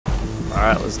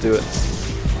Alright, let's do it.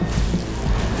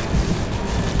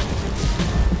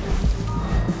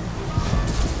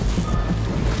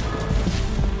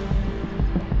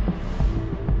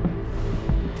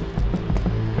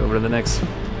 Go over to the next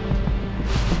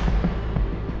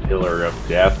pillar of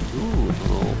death. Ooh, a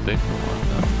little big one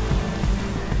though.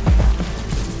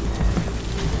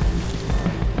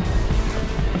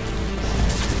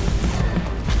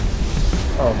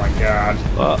 Oh my god.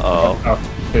 Uh-oh. Oh,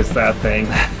 it's that thing.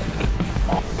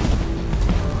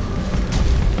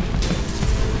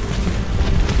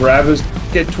 Grab his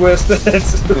get twisted.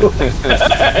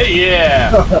 Yeah.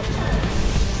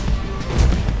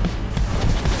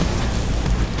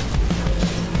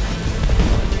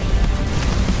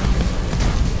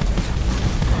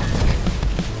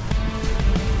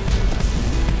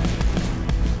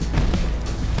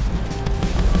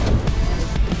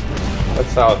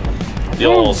 That's how the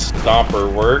old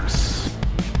stomper works.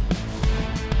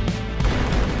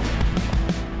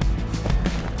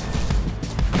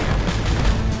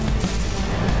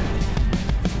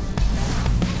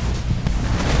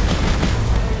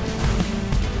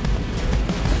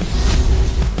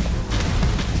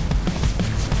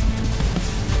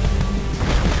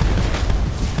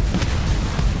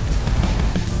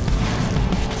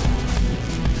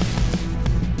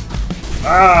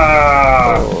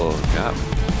 Ah! Oh, got me.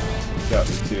 Got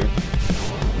me too.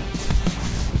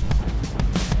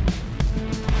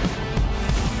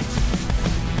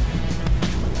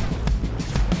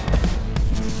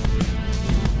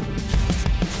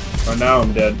 Oh, now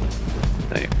I'm dead.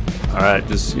 Hey. Alright,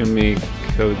 just you and me,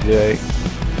 Koj.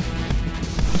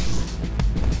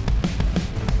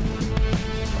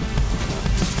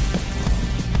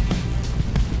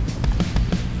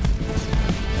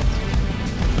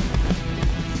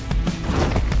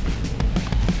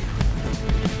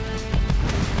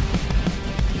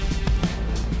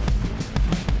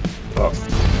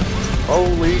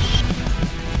 Holy sh!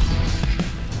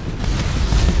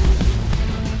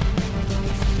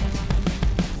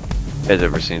 You guys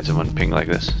ever seen someone ping like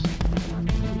this?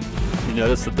 You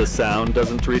notice that the sound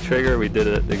doesn't re-trigger? We did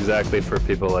it exactly for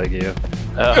people like you.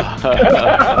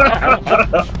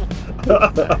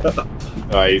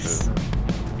 Nice.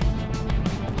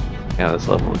 Yeah, this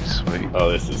level looks sweet. Oh,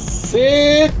 this is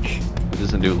sick! This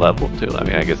is a new level too. I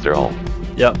mean, I guess they're all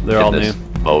Yep, they're all in new. this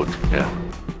mode. Yeah.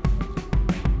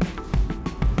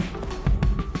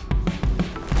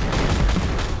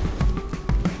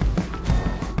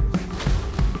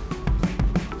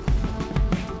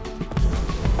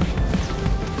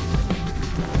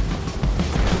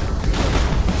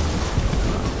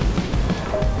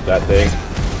 That thing.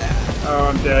 Oh,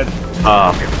 I'm dead.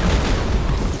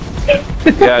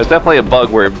 Yeah, it's definitely a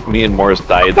bug where me and Morris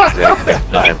died at the exact same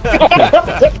time.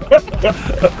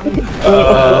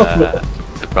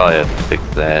 I probably have to fix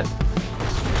that.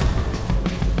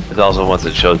 It's also once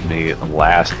it shows me the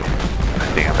last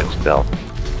damage dealt.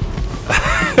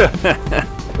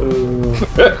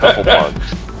 Couple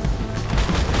bugs.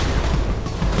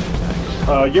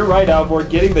 You're right, Alvor.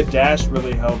 Getting the dash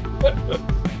really helped.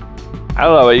 I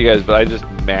don't know about you guys, but I just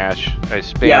mash. I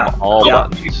spam all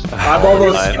buttons. I'm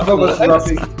almost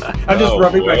rubbing. I'm just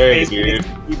rubbing my way, face dude. against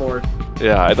the keyboard.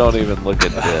 Yeah, I don't even look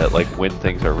at like when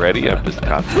things are ready. I'm just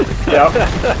constantly. Yep.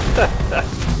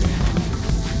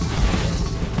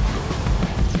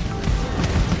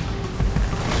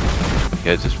 You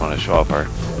guys just want to show off our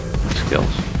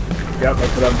skills. Yep,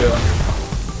 that's what I'm doing.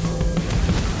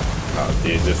 Oh,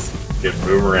 dude, this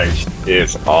boomerang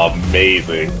is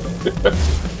amazing.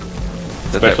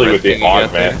 Especially with the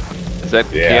augment. Is that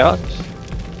chaos?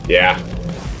 Yeah.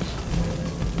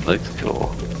 Looks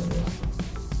cool.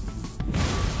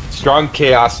 Strong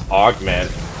chaos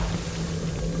augment.